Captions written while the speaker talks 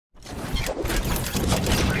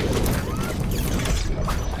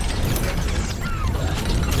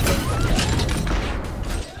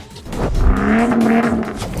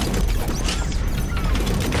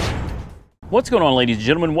What's going on, ladies and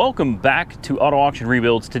gentlemen? Welcome back to Auto Auction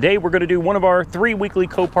Rebuilds. Today we're going to do one of our 3 weekly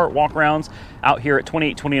Copart walk-arounds out here at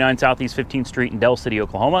 2829 Southeast 15th Street in Del City,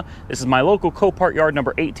 Oklahoma. This is my local Copart yard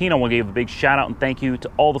number 18. I want to give a big shout out and thank you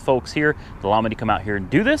to all the folks here that allow me to come out here and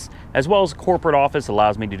do this, as well as corporate office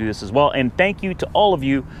allows me to do this as well. And thank you to all of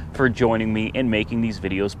you for joining me and making these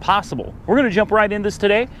videos possible. We're going to jump right in this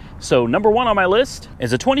today. So number 1 on my list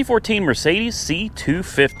is a 2014 Mercedes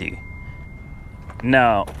C250.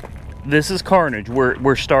 Now, this is Carnage.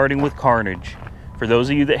 We're starting with Carnage. For those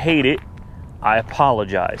of you that hate it, I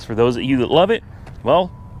apologize. For those of you that love it,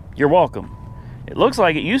 well, you're welcome. It looks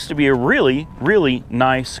like it used to be a really, really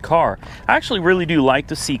nice car. I actually really do like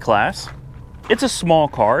the C-Class. It's a small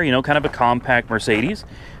car, you know, kind of a compact Mercedes,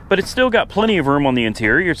 but it's still got plenty of room on the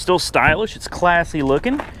interior. It's still stylish. It's classy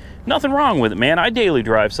looking. Nothing wrong with it, man. I daily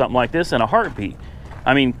drive something like this in a heartbeat.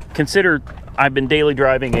 I mean, consider I've been daily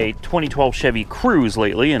driving a 2012 Chevy Cruze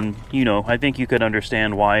lately, and, you know, I think you could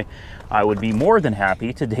understand why I would be more than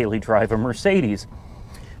happy to daily drive a Mercedes.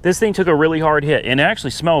 This thing took a really hard hit, and it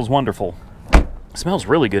actually smells wonderful. It smells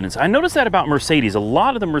really good inside. I noticed that about Mercedes. A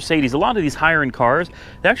lot of these higher-end cars,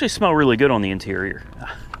 they actually smell really good on the interior.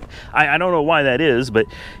 I don't know why that is, but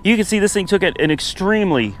you can see this thing took an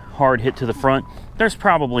extremely hard hit to the front. There's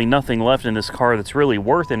probably nothing left in this car that's really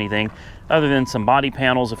worth anything other than some body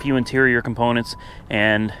panels, a few interior components,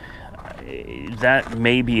 and that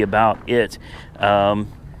may be about it. The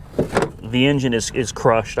engine is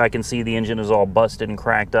crushed. I can see the engine is all busted and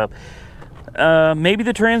cracked up. Maybe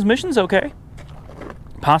the transmission's okay.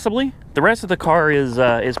 Possibly. The rest of the car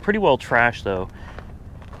is pretty well trashed, though.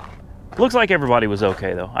 Looks like everybody was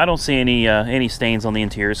okay, though. I don't see any stains on the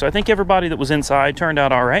interior, so I think everybody that was inside turned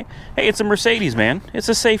out all right. Hey, it's a Mercedes, man. It's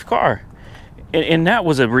a safe car. And that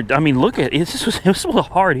was I mean, look at it. This was a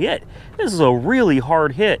hard hit. This is a really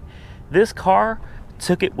hard hit. This car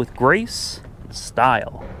took it with grace and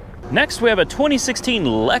style. Next, we have a 2016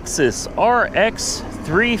 Lexus RX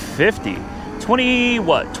 350.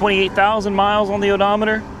 28,000 miles on the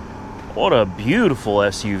odometer? What a beautiful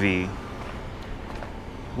SUV.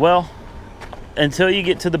 Well, until you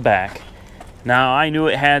get to the back. Now, I knew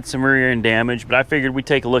it had some rear end damage, but I figured we'd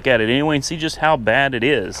take a look at it anyway and see just how bad it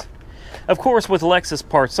is. Of course, with Lexus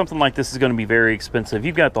parts, something like this is going to be very expensive.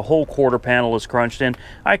 You've got the whole quarter panel is crunched in.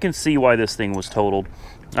 I can see why this thing was totaled.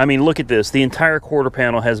 I mean, look at this. The entire quarter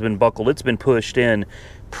panel has been buckled. It's been pushed in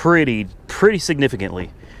pretty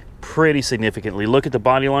significantly. Pretty significantly. Look at the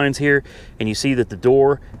body lines here, and you see that the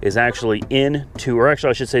door is actually into, or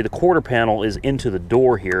actually I should say the quarter panel is into the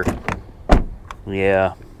door here.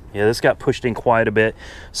 Yeah, this got pushed in quite a bit.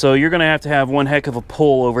 So you're going to have one heck of a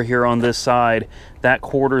pull over here on this side. That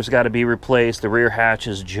quarter's got to be replaced. The rear hatch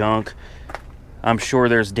is junk. I'm sure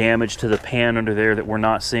there's damage to the pan under there that we're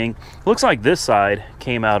not seeing. Looks like this side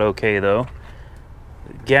came out okay, though.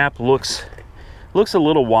 The gap looks a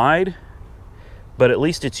little wide, but at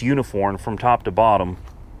least it's uniform from top to bottom.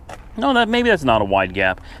 No, maybe that's not a wide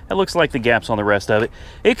gap. It looks like the gaps on the rest of it.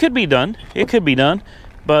 It could be done. It could be done.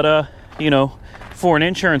 But, you know, for an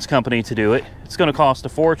insurance company to do it, it's going to cost a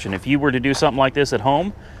fortune. If you were to do something like this at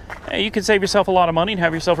home, hey, you could save yourself a lot of money and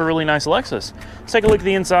have yourself a really nice Lexus. Let's take a look at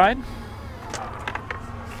the inside.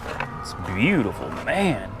 It's beautiful.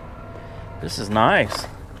 Man, this is nice.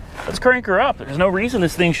 Let's crank her up. There's no reason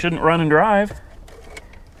this thing shouldn't run and drive.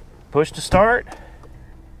 Push to start.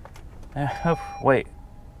 Oh, wait,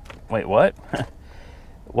 what?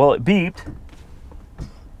 Well, it beeped.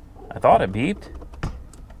 I thought it beeped.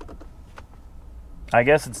 I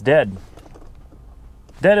guess it's dead.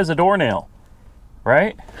 Dead as a doornail,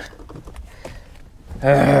 right?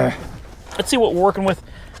 Let's see what we're working with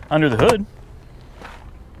under the hood.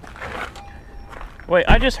 Wait,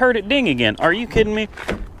 I just heard it ding again. Are you kidding me?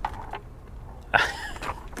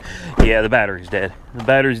 Yeah, the battery's dead. The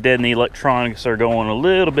battery's dead and the electronics are going a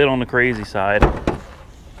little bit on the crazy side. Let's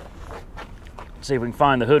see if we can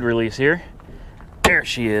find the hood release here. There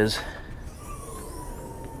she is.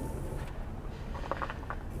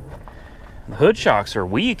 The hood shocks are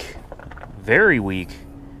weak. Very weak.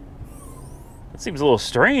 That seems a little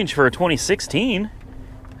strange for a 2016.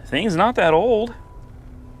 The thing's not that old.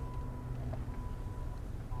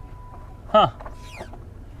 Huh.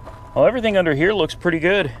 Well, everything under here looks pretty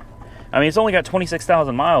good. I mean, it's only got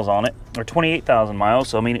 26,000 miles on it, or 28,000 miles,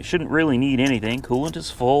 so I mean, it shouldn't really need anything. Coolant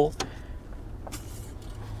is full.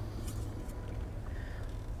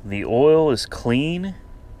 The oil is clean.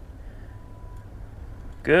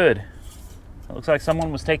 Good. It looks like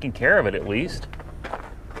someone was taking care of it at least.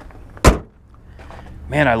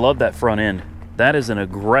 Man, I love that front end. That is an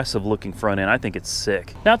aggressive looking front end. I think it's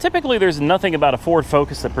sick. Now, typically there's nothing about a Ford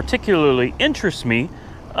Focus that particularly interests me,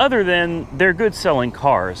 other than they're good selling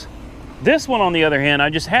cars. This one, on the other hand, I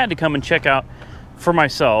just had to come and check out for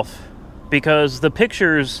myself because the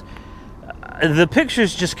pictures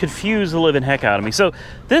just confuse the living heck out of me. So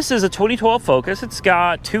this is a 2012 Focus. It's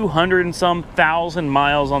got 200 and some thousand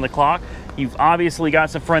miles on the clock. You've obviously got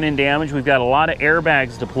some front end damage. We've got a lot of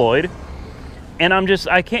airbags deployed. And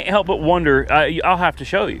I can't help but wonder, I'll have to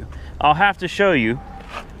show you. I'll have to show you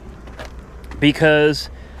because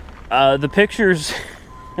the pictures,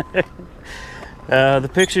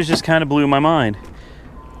 the pictures just kind of blew my mind.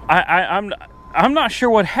 I'm not sure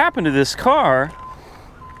what happened to this car,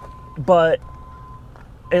 but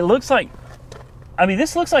it looks like, I mean,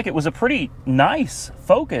 this looks like it was a pretty nice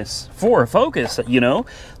Focus for a Focus, you know.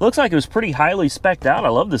 Looks like it was pretty highly spec'd out. I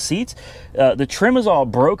love the seats. The trim is all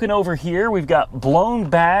broken over here. We've got blown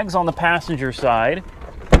bags on the passenger side.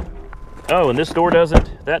 Oh, and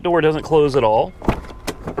that door doesn't close at all.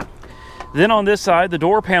 Then on this side, the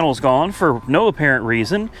door panel's gone for no apparent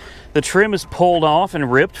reason. The trim is pulled off and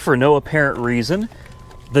ripped for no apparent reason.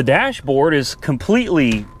 The dashboard is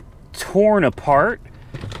completely torn apart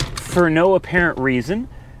for no apparent reason.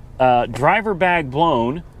 Driver bag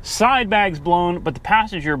blown, side bag's blown, but the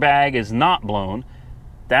passenger bag is not blown.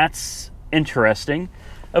 That's interesting.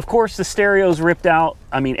 Of course, the stereo's ripped out.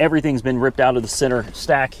 I mean, everything's been ripped out of the center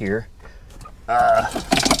stack here.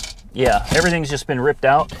 Yeah, everything's just been ripped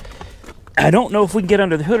out. I don't know if we can get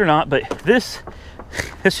under the hood or not, but this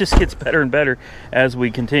just gets better and better as we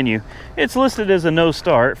continue. It's listed as a no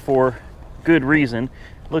start for good reason.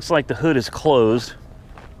 Looks like the hood is closed.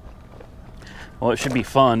 Well, it should be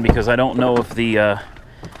fun because I don't know if the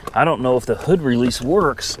hood release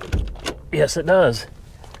works. Yes, it does.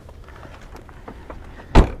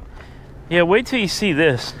 Yeah, wait till you see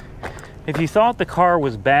this. If you thought the car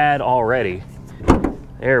was bad already,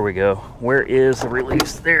 there we go. Where is the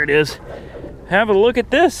release? There it is. Have a look at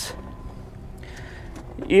this.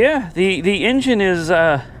 Yeah, the engine is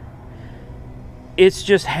it's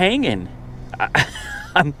just hanging.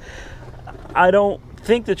 I don't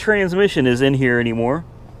think the transmission is in here anymore.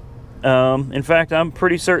 In fact, I'm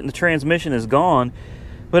pretty certain the transmission is gone.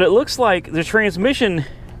 But it looks like the transmission,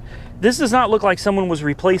 this does not look like someone was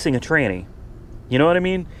replacing a tranny. You know what I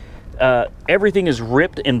mean? Everything is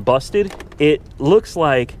ripped and busted. It looks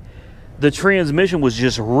like the transmission was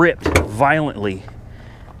just ripped violently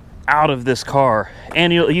out of this car.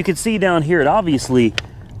 And you can see down here, it obviously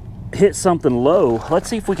hit something low. Let's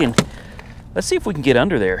see if we can get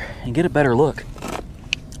under there and get a better look.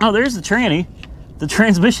 Oh, there's the tranny. The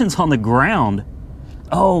transmission's on the ground.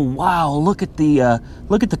 Oh wow, look at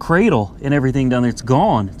the cradle and everything down there. It's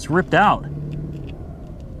gone. It's ripped out.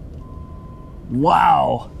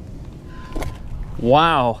 Wow.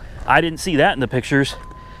 Wow. I didn't see that in the pictures.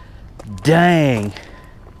 Dang.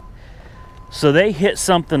 So they hit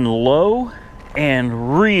something low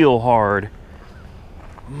and real hard.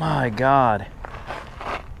 My God.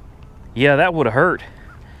 Yeah, that would have hurt.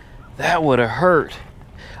 That would have hurt.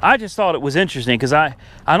 I just thought it was interesting because I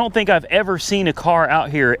don't think I've ever seen a car out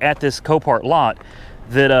here at this Copart lot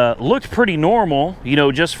that looked pretty normal, you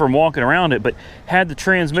know, just from walking around it, but had the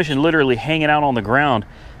transmission literally hanging out on the ground.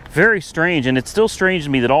 Very strange, and it's still strange to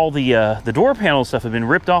me that all the door panel stuff have been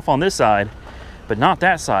ripped off on this side, but not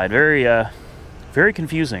that side. Very, very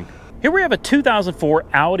confusing. Here we have a 2004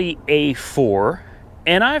 Audi A4,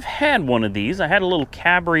 and I've had one of these. I had a little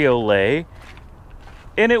cabriolet,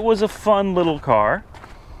 and it was a fun little car.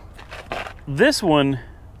 This one,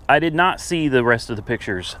 I did not see the rest of the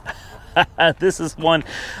pictures. This is one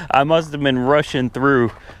I must have been rushing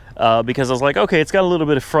through because I was like, okay, it's got a little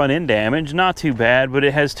bit of front end damage, not too bad, but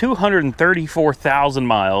it has 234,000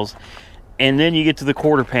 miles. And then you get to the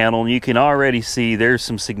quarter panel and you can already see there's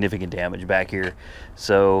some significant damage back here.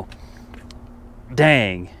 So,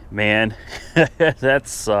 dang, man, that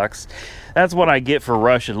sucks. That's what I get for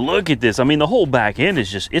rushing. Look at this. I mean, the whole back end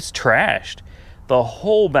is just, it's trashed. The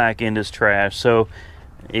whole back end is trashed. So,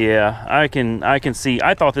 yeah, I can see.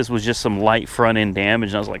 I thought this was just some light front end damage,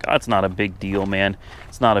 and I was like, oh, it's not a big deal, man.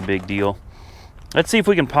 It's not a big deal. Let's see if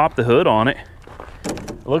we can pop the hood on it.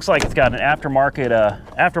 It looks like it's got an aftermarket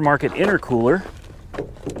intercooler.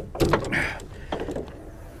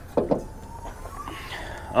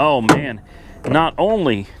 Oh man, not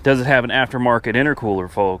only does it have an aftermarket intercooler,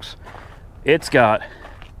 folks, it's got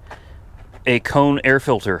a cone air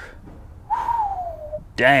filter.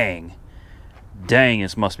 Dang,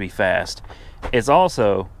 this must be fast. It's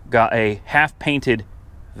also got a half painted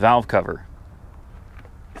valve cover.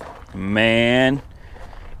 Man,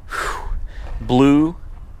 blue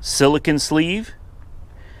silicon sleeve.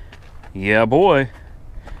 Yeah, boy.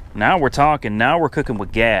 Now we're talking. Now we're cooking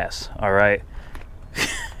with gas. All right.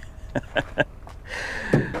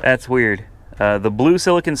 That's weird. The blue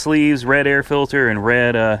silicone sleeves, red air filter, and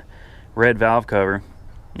red valve cover.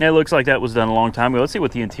 It looks like that was done a long time ago. Let's see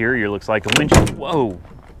what the interior looks like. The windshield. Whoa,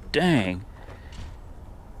 dang.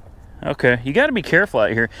 Okay, you got to be careful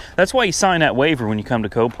out here. That's why you sign that waiver when you come to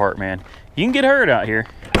Copart, man. You can get hurt out here.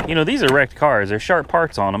 You know, these are wrecked cars. There's sharp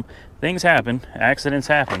parts on them. Things happen. Accidents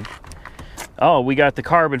happen. Oh, we got the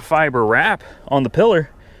carbon fiber wrap on the pillar.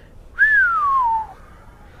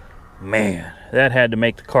 Man, that had to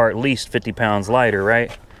make the car at least 50 pounds lighter,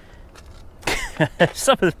 right?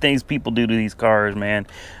 Some of the things people do to these cars, man.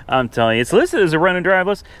 I'm telling you, it's listed as a run and drive.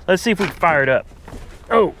 Let's see if we can fire it up.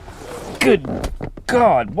 Oh, good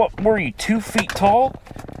God. What were you, 2 feet tall?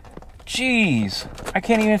 Jeez, I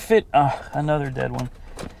can't even fit. Another dead one.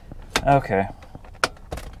 Okay.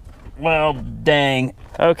 Well, dang.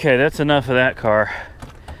 Okay, that's enough of that car.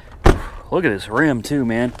 Look at this rim too,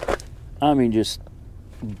 man. I mean, just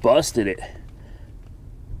busted it.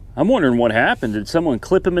 I'm wondering what happened. Did someone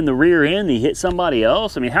clip him in the rear end? He hit somebody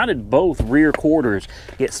else? I mean, how did both rear quarters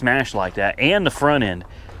get smashed like that? And the front end?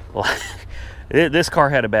 This car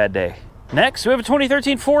had a bad day. Next, we have a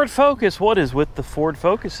 2013 Ford Focus. What is with the Ford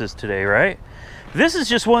Focuses today, right? This is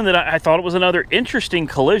just one that I thought it was another interesting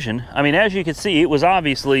collision. I mean, as you can see, it was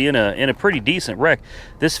obviously in a pretty decent wreck.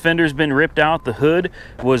 This fender's been ripped out. The hood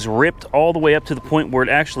was ripped all the way up to the point where it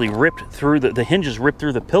actually ripped through the hinges ripped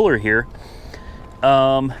through the pillar here.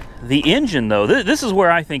 The engine, though, this is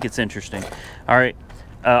where I think it's interesting. All right,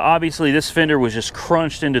 obviously this fender was just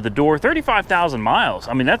crunched into the door. 35,000 miles.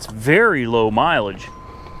 I mean, that's very low mileage.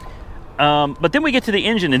 But then we get to the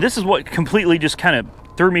engine, and this is what completely just kind of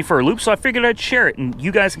threw me for a loop, so I figured I'd share it, and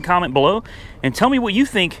you guys can comment below and tell me what you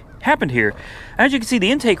think happened here. As you can see,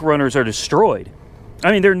 the intake runners are destroyed.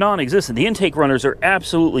 I mean, they're non-existent. The intake runners are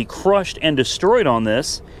absolutely crushed and destroyed on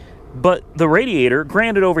this, but the radiator,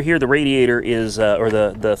 granted over here the radiator is, or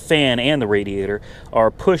the fan and the radiator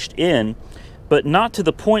are pushed in, but not to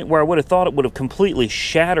the point where I would have thought it would have completely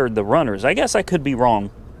shattered the runners. I guess I could be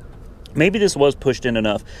wrong. Maybe this was pushed in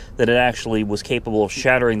enough that it actually was capable of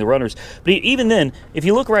shattering the runners. But even then, if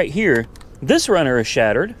you look right here, this runner is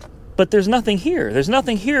shattered, but there's nothing here. There's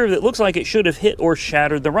nothing here that looks like it should have hit or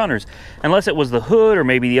shattered the runners. Unless it was the hood or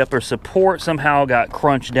maybe the upper support somehow got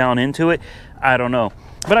crunched down into it. I don't know.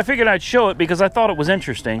 But I figured I'd show it because I thought it was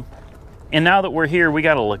interesting. And now that we're here, we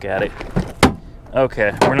got to look at it.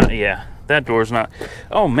 Okay, we're not, yeah, that door's not.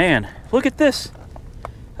 Oh man, look at this.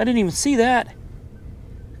 I didn't even see that.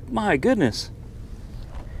 My goodness.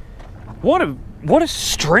 What a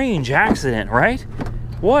strange accident, right?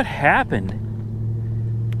 What happened?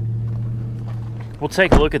 We'll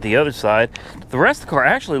take a look at the other side. The rest of the car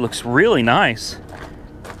actually looks really nice.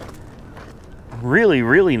 Really,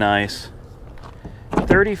 really nice.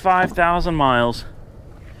 35,000 miles.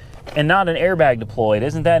 And not an airbag deployed.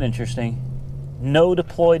 Isn't that interesting? No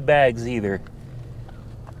deployed bags either.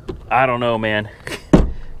 I don't know, man.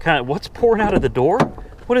 Kind of, what's pouring out of the door?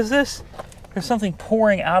 What is this? There's something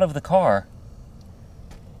pouring out of the car.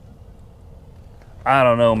 I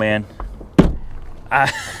don't know, man.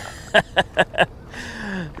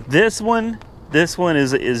 This one is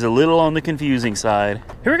a little on the confusing side.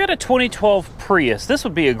 Here we got a 2012 Prius. This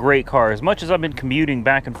would be a great car. As much as I've been commuting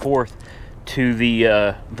back and forth to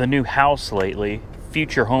the new house lately,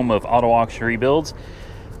 future home of auto auction rebuilds,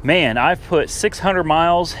 man, I've put 600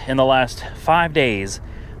 miles in the last 5 days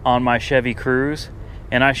on my Chevy Cruze.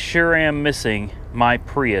 And I sure am missing my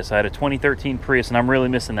Prius. I had a 2013 Prius, and I'm really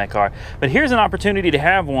missing that car. But here's an opportunity to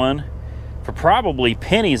have one for probably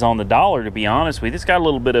pennies on the dollar, to be honest with you. It's got a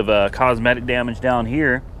little bit of cosmetic damage down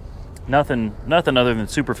here. Nothing other than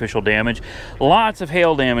superficial damage. Lots of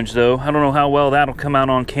hail damage, though. I don't know how well that'll come out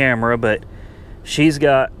on camera, but she's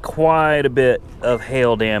got quite a bit of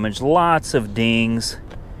hail damage. Lots of dings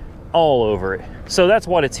all over it. So that's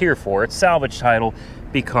what it's here for. It's salvage title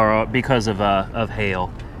because of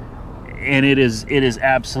hail, and it is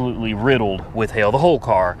absolutely riddled with hail. The whole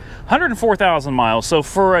car, 104,000 miles. So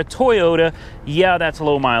for a Toyota, yeah, that's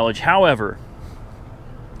low mileage. However,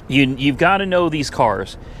 you've got to know these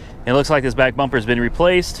cars. It looks like this back bumper has been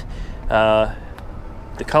replaced. The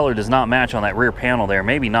color does not match on that rear panel there.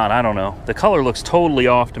 Maybe not, I don't know. The color looks totally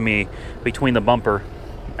off to me between the bumper,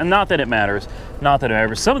 and not that it matters. Not that it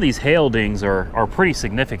matters. Some of these hail dings are pretty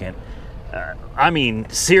significant. I mean,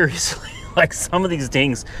 seriously, like some of these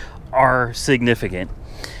dings are significant.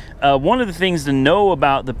 One of the things to know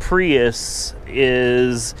about the Prius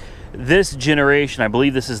is this generation, I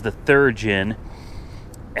believe this is the 3rd gen,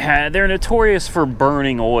 they're notorious for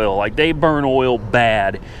burning oil. Like, they burn oil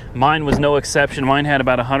bad. Mine was no exception. Mine had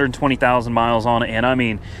about 120,000 miles on it, and I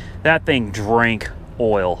mean, that thing drank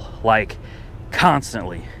oil, like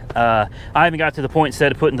constantly. I even got to the point,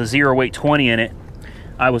 instead of putting the 0 weight 20 in it,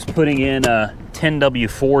 I was putting in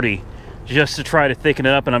 10W40 just to try to thicken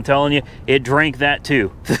it up, and I'm telling you, it drank that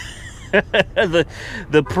too.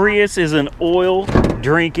 The Prius is an oil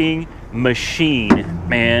drinking machine,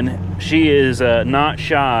 man. She is not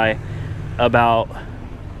shy about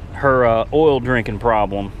her oil drinking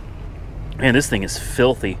problem. Man, this thing is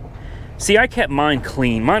filthy. See, I kept mine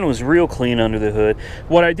clean. Mine was real clean under the hood.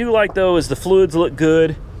 What I do like though is the fluids look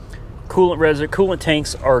good. Coolant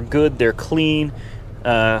tanks are good. They're clean.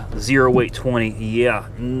 0 weight 20. Yeah,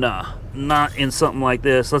 nah, not in something like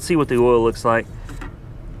this. Let's see what the oil looks like.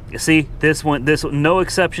 You see, this one, no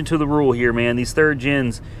exception to the rule here, man. These third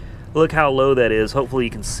gens, look how low that is. Hopefully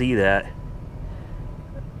you can see that.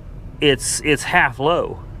 It's half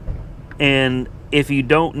low. And if you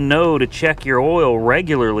don't know to check your oil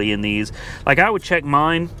regularly in these, like I would check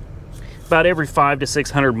mine about every 500 to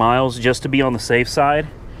 600 miles just to be on the safe side,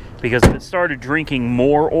 because if it started drinking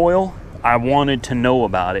more oil, I wanted to know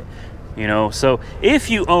about it, you know. So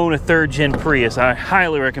if you own a third gen Prius, I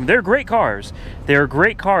highly recommend. They're great cars. They're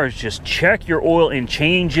great cars. Just check your oil and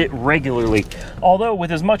change it regularly. Although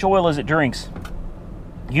with as much oil as it drinks,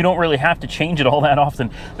 you don't really have to change it all that often.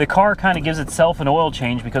 The car kind of gives itself an oil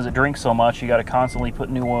change because it drinks so much. You got to constantly put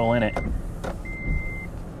new oil in it.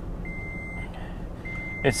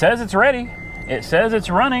 It says it's ready. It says it's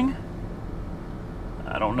running.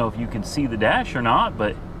 I don't know if you can see the dash or not,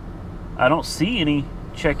 but I don't see any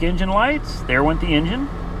check engine lights. There went the engine.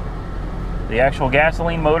 The actual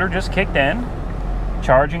gasoline motor just kicked in.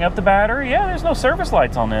 Charging up the battery. Yeah, there's no service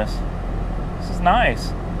lights on this. This is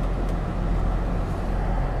nice.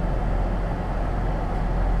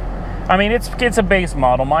 I mean, it's a base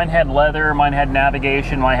model. Mine had leather, mine had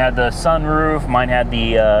navigation, mine had the sunroof, mine had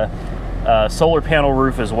the solar panel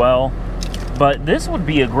roof as well. But this would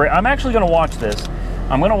be a great, I'm actually going to watch this.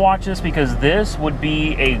 I'm going to watch this because this would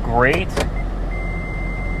be a great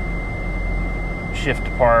shift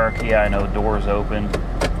to park. Yeah, I know, doors open.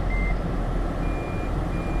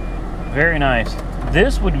 Very nice.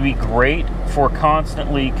 This would be great for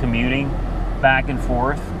constantly commuting back and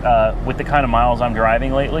forth with the kind of miles I'm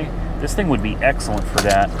driving lately. This thing would be excellent for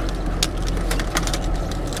that.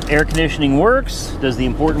 Air conditioning works. Does the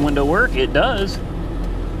important window work? It does.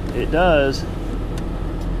 It does.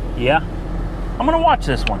 Yeah. I'm going to watch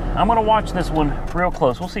this one. I'm going to watch this one real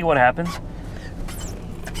close. We'll see what happens.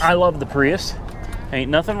 I love the Prius. Ain't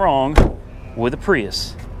nothing wrong with a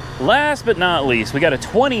Prius. Last but not least, we got a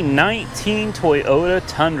 2019 Toyota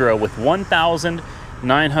Tundra with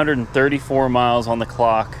 1,934 miles on the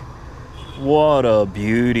clock. What a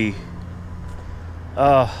beauty.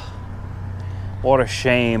 What a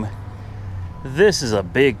shame. This is a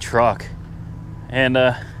big truck. And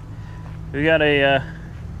we got a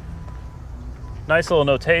nice little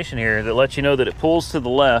notation here that lets you know that it pulls to the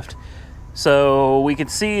left. So we can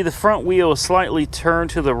see the front wheel is slightly turned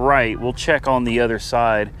to the right. We'll check on the other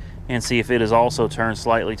side and see if it is also turned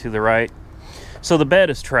slightly to the right. So the bed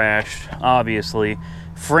is trashed, obviously.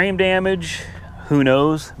 Frame damage, who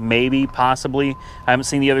knows? Maybe, possibly. I haven't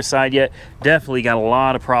seen the other side yet. Definitely got a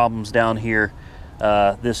lot of problems down here.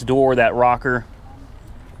 This door, that rocker,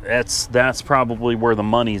 that's probably where the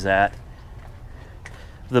money's at.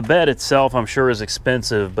 The bed itself, I'm sure, is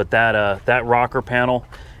expensive, but that rocker panel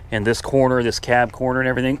and this corner, this cab corner and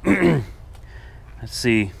everything. Let's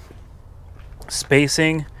see.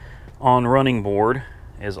 Spacing on running board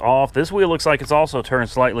is off. This wheel looks like it's also turned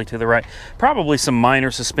slightly to the right. Probably some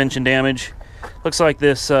minor suspension damage. Looks like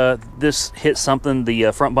this hit something.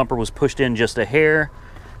 The front bumper was pushed in just a hair,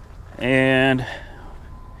 and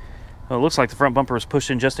well, it looks like the front bumper was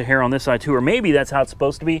pushed in just a hair on this side too, or maybe that's how it's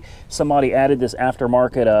supposed to be. Somebody added this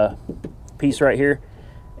aftermarket piece right here,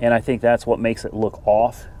 and I think that's what makes it look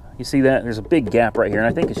off. You see that? There's a big gap right here, and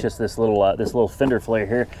I think it's just this little fender flare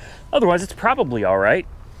here. Otherwise, it's probably all right.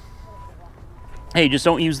 Hey, just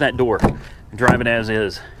don't use that door. Drive it as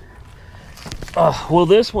is. Will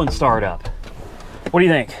this one start up? What do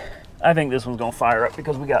you think? I think this one's gonna fire up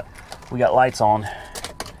because we got lights on.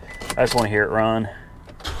 I just want to hear it run.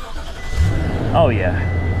 Oh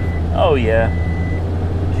yeah. Oh yeah.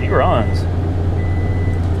 She runs.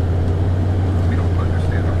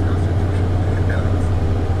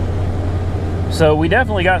 So we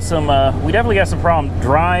definitely got some problem.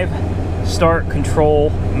 Drive start control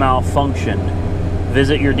malfunction.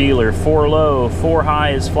 Visit your dealer. 4 low, 4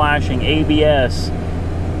 high is flashing, ABS,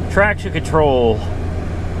 traction control.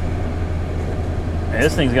 Man,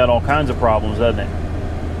 this thing's got all kinds of problems, doesn't it?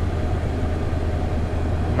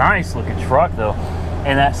 Nice looking truck though.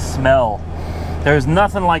 And that smell. There's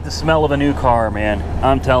nothing like the smell of a new car, man.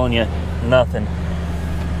 I'm telling you, nothing.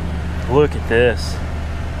 Look at this.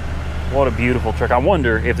 What a beautiful truck. I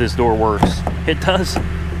wonder if this door works. It does.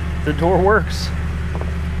 The door works.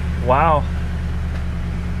 Wow.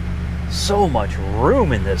 So much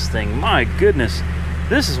room in this thing. My goodness.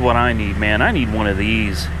 This is what I need, man. I need one of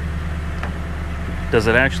these. Does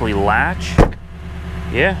it actually latch?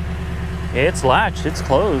 Yeah. It's latched. It's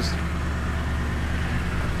closed.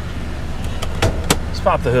 Let's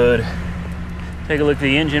pop the hood. Take a look at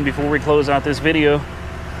the engine before we close out this video.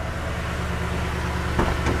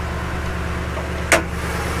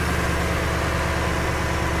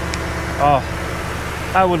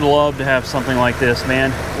 Oh, I would love to have something like this,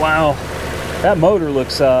 man. Wow, that motor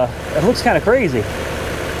looks, it looks kind of crazy.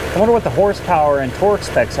 I wonder what the horsepower and torque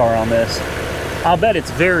specs are on this. I'll bet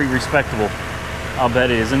it's very respectable. I'll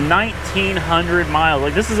bet it is. 1,900 miles.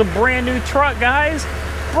 Like, this is a brand new truck, guys.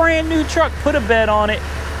 Brand new truck. Put a bet on it.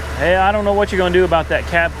 Hey, I don't know what you're gonna do about that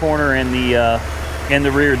cab corner and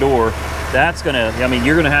the rear door. That's gonna, I mean,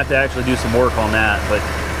 you're gonna have to actually do some work on that, but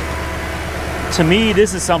to me,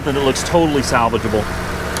 this is something that looks totally salvageable.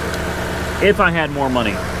 If I had more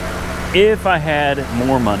money,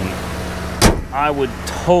 I would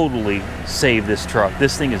totally save this truck.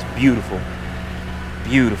 This thing is beautiful,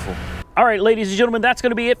 beautiful. All right, ladies and gentlemen, that's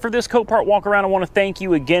gonna be it for this Copart walk around. I wanna thank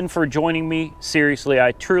you again for joining me. Seriously,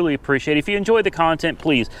 I truly appreciate it. If you enjoyed the content,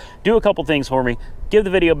 please do a couple things for me. Give the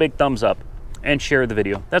video a big thumbs up and share the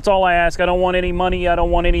video. That's all I ask. I don't want any money. I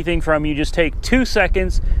don't want anything from you. Just take 2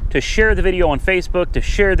 seconds to share the video on Facebook, to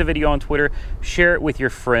share the video on Twitter, share it with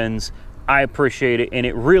your friends. I appreciate it, and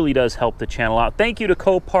it really does help the channel out. Thank you to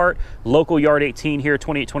Copart, local Yard 18 here,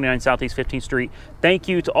 2829 Southeast 15th Street. Thank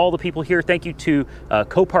you to all the people here. Thank you to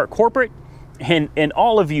Copart Corporate and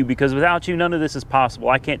all of you, because without you, none of this is possible.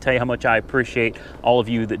 I can't tell you how much I appreciate all of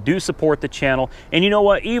you that do support the channel. And you know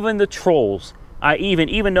what? Even the trolls,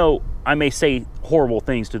 even though I may say horrible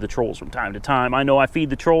things to the trolls from time to time, I know I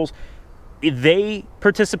feed the trolls. They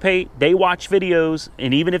participate, they watch videos,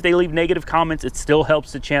 and even if they leave negative comments, it still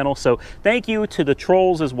helps the channel. So thank you to the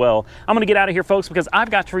trolls as well. I'm gonna get out of here, folks, because I've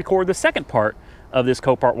got to record the second part of this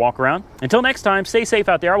Copart walk around. Until next time, stay safe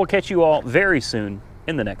out there. I will catch you all very soon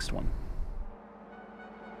in the next one.